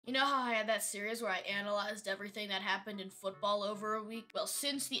You know how I had that series where I analyzed everything that happened in football over a week? Well,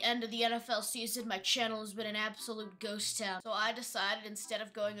 since the end of the NFL season, my channel has been an absolute ghost town. So I decided instead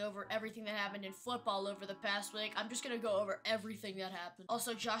of going over everything that happened in football over the past week, I'm just gonna go over everything that happened.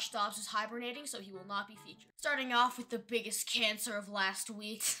 Also, Josh Dobbs is hibernating, so he will not be featured. Starting off with the biggest cancer of last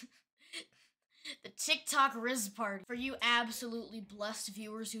week. The TikTok Riz Party. For you absolutely blessed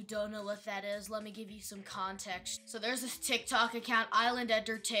viewers who don't know what that is, let me give you some context. So there's this TikTok account, Island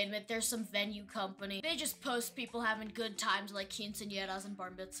Entertainment. There's some venue company. They just post people having good times like quinceañeras and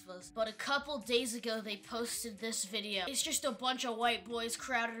bar mitzvahs. But a couple days ago, they posted this video. It's just a bunch of white boys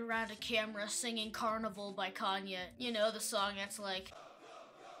crowded around a camera singing Carnival by Kanye. You know, the song that's like...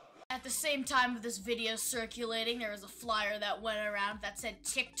 At the same time of this video circulating, there was a flyer that went around that said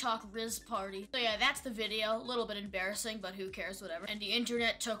TikTok Riz Party. So yeah, that's the video. A little bit embarrassing, but who cares, whatever. And the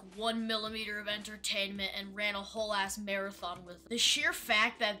internet took 1 millimeter of entertainment and ran a whole ass marathon with it. The sheer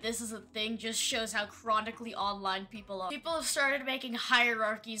fact that this is a thing just shows how chronically online people are. People have started making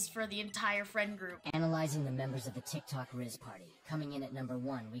hierarchies for the entire friend group. Analyzing the members of the TikTok Riz Party. Coming in at number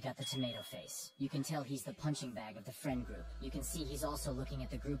 1, we got the tomato face. You can tell he's the punching bag of the friend group. You can see he's also looking at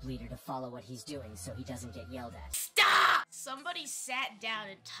the group leader to follow what he's doing so he doesn't get yelled at. Stop! Somebody sat down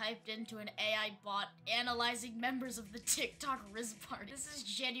and typed into an AI bot analyzing members of the TikTok Riz Party. This is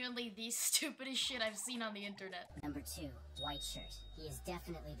genuinely the stupidest shit I've seen on the internet. Number 2, white shirt. He is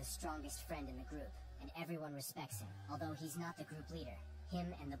definitely the strongest friend in the group, and everyone respects him, although he's not the group leader.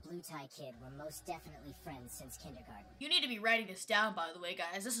 Him and the blue tie kid were most definitely friends since kindergarten. You need to be writing this down, by the way,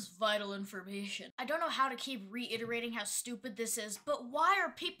 guys. This is vital information. I don't know how to keep reiterating how stupid this is, but why are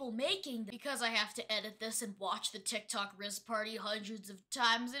people making this? Because I have to edit this and watch the TikTok Riz Party hundreds of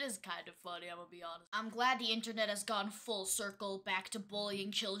times. It is kind of funny, I'm gonna be honest. I'm glad the internet has gone full circle back to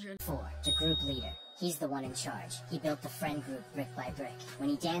bullying children. 4, the group leader. He's the one in charge. He built the friend group brick by brick. When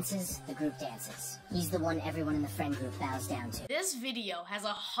he dances, the group dances. He's the one everyone in the friend group bows down to. This video has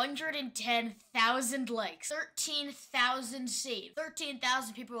 110,000 likes, 13,000 saved.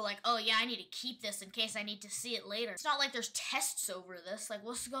 13,000 people were like, oh yeah, I need to keep this in case I need to see it later. It's not like there's tests over this. Like,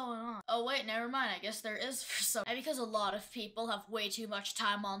 what's going on? Oh wait, never mind. I guess there is for some. And because a lot of people have way too much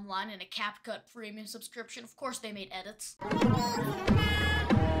time online and a CapCut premium subscription, of course they made edits.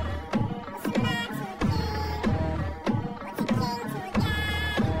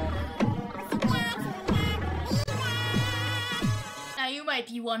 You might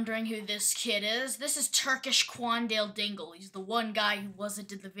be wondering who this kid is. This is Turkish Quandale Dingle. He's the one guy who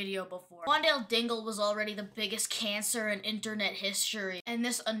wasn't in the video before. Quandale Dingle was already the biggest cancer in internet history, and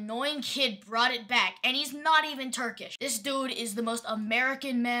this annoying kid brought it back, and he's not even Turkish. This dude is the most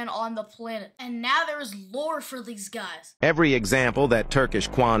American man on the planet, and now there is lore for these guys. Every example that Turkish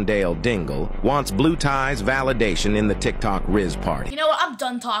Quandale Dingle wants blue ties validation in the TikTok Riz Party. You know what? I'm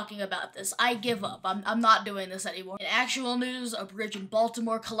done talking about this. I give up. I'm not doing this anymore. In actual news, a bridge in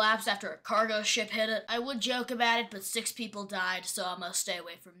Baltimore collapsed after a cargo ship hit it. I would joke about it, but 6 people died, so I'm gonna stay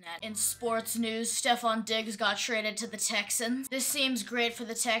away from that. In sports news, Stefon Diggs got traded to the Texans. This seems great for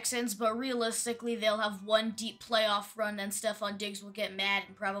the Texans, but realistically, they'll have one deep playoff run, and Stefon Diggs will get mad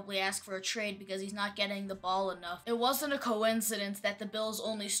and probably ask for a trade because he's not getting the ball enough. It wasn't a coincidence that the Bills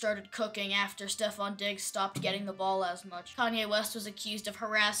only started cooking after Stefon Diggs stopped getting the ball as much. Kanye West was accused of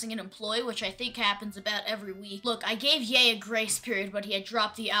harassing an employee, which I think happens about every week. Look, I gave Ye a grace period, but he had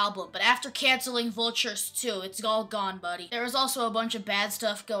dropped the album. But after canceling Vultures 2, it's all gone, buddy. There was also a bunch of bad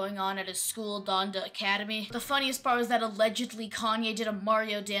stuff going on at his school, Donda Academy. The funniest part was that allegedly Kanye did a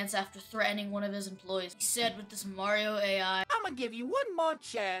Mario dance after threatening one of his employees. He said with this Mario AI, I'm gonna give you one more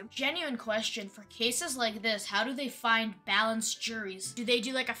chance. Genuine question, for cases like this, how do they find balanced juries? Do they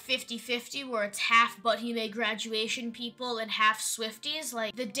do like a 50-50 where it's half But He Made Graduation people and half Swifties?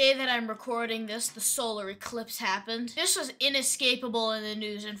 Like, the day that I'm recording this, the solar eclipse happened. This was inescapable in the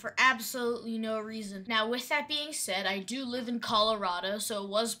news and for absolutely no reason. Now, with that being said, I do live in Colorado, so it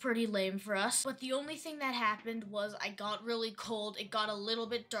was pretty lame for us. But the only thing that happened was I got really cold, it got a little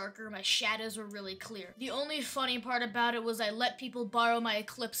bit darker, my shadows were really clear. The only funny part about it was I let people borrow my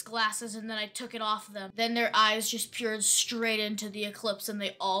eclipse glasses and then I took it off them. Then their eyes just peered straight into the eclipse and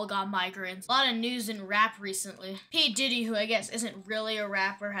they all got migraines. A lot of news in rap recently. P. Diddy, who I guess isn't really a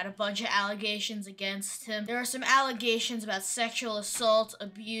rapper, had a bunch of allegations against him. There are some allegations about sexual assault,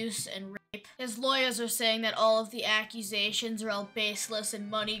 abuse, and rape. His lawyers are saying that all of the accusations are all baseless and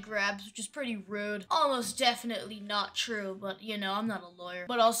money grabs, which is pretty rude. Almost definitely not true, but you know, I'm not a lawyer.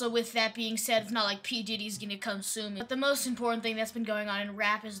 But also with that being said, it's not like P. Diddy's gonna come sue me. But the most important thing that's been going on in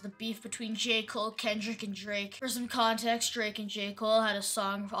rap is the beef between J. Cole, Kendrick, and Drake. For some context, Drake and J. Cole had a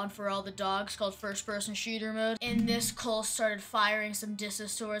song on For All the Dogs called First Person Shooter Mode. In this, Cole started firing some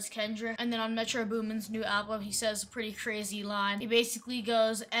disses towards Kendrick. And then on Metro Boomin's new album, he says a pretty crazy line. He basically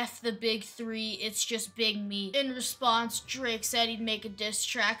goes, F the big three, it's just big me. In response, Drake said he'd make a diss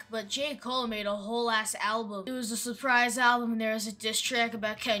track, but J. Cole made a whole ass album. It was a surprise album and there was a diss track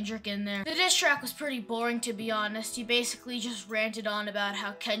about Kendrick in there. The diss track was pretty boring, to be honest. He basically just ranted on about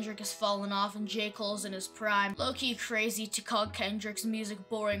how Kendrick has fallen off and J. Cole's in his prime. Low-key crazy to call Kendrick's music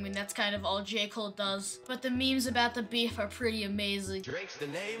boring when that's kind of all J. Cole does. But the memes about the beef are pretty amazing. Drake's the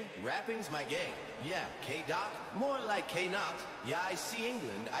name, rapping's my game. Yeah, K-Dot, more like K-Not. Yeah, I see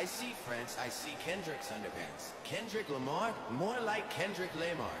England, I see France, I see Kendrick's underpants. Kendrick Lamar, more like Kendrick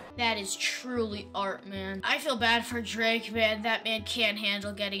Lamar. That is truly art, man. I feel bad for Drake, man. That man can't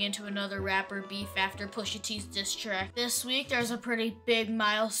handle getting into another rapper beef after Pusha T's diss track. This week, there's a pretty big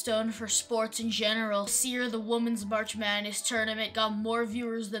milestone for sports in general. This year, the Women's March Madness tournament got more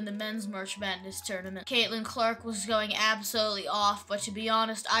viewers than the Men's March Madness tournament. Caitlin Clark was going absolutely off, but to be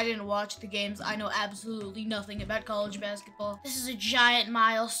honest, I didn't watch the games. I know absolutely nothing about college basketball. This is a giant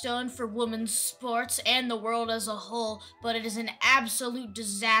milestone for women's sports and the world as a whole, but it is an absolute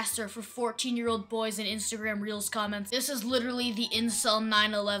disaster for 14-year-old boys in Instagram Reels comments. This is literally the incel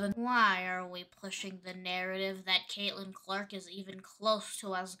 9/11. Why are we pushing the narrative that Caitlin Clark is even close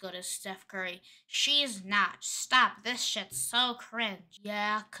to as good as Steph Curry? She's not. Stop. This shit's so cringe.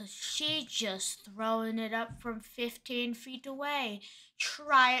 Yeah, 'cause she just throwing it up from 15 feet away.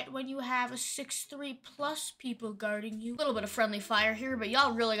 Try it when you have a 6'3 plus people guarding you. A little bit of friendly fire here, but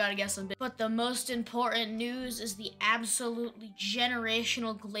y'all really gotta get some. But the most important news is the absolutely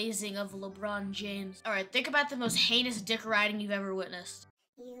generational glazing of LeBron James. Alright, think about the most heinous dick riding you've ever witnessed.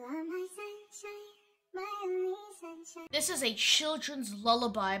 You are my sunshine, my only sunshine. This is a children's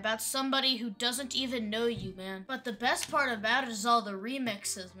lullaby about somebody who doesn't even know you, man. But the best part about it is all the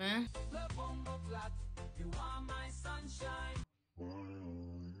remixes, man.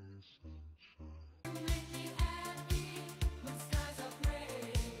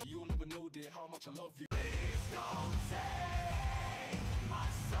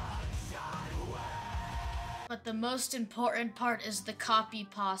 But the most important part is the copy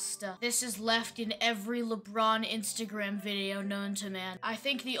pasta. This is left in every LeBron Instagram video known to man. I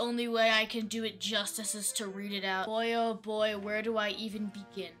think the only way I can do it justice is to read it out. Boy, oh boy, where do I even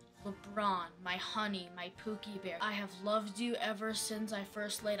begin? LeBron, my honey, my Pookie Bear. I have loved you ever since I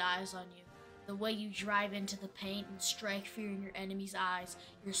first laid eyes on you. The way you drive into the paint and strike fear in your enemy's eyes.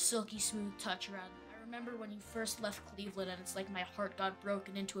 Your silky smooth touch around them. I remember when you first left Cleveland and it's like my heart got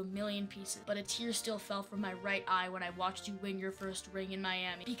broken into a million pieces, but a tear still fell from my right eye when I watched you win your first ring in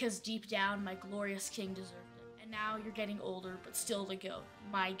Miami. Because deep down, my glorious king deserved it. And now you're getting older, but still the GOAT.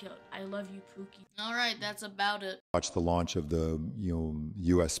 My GOAT. I love you, Pookie. Alright, that's about it. Watched the launch of the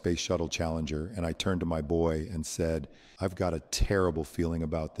U.S. Space Shuttle Challenger, and I turned to my boy and said, I've got a terrible feeling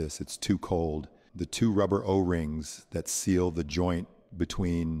about this. It's too cold. The two rubber O-rings that seal the joint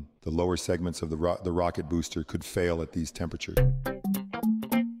between the lower segments of the rocket booster could fail at these temperatures.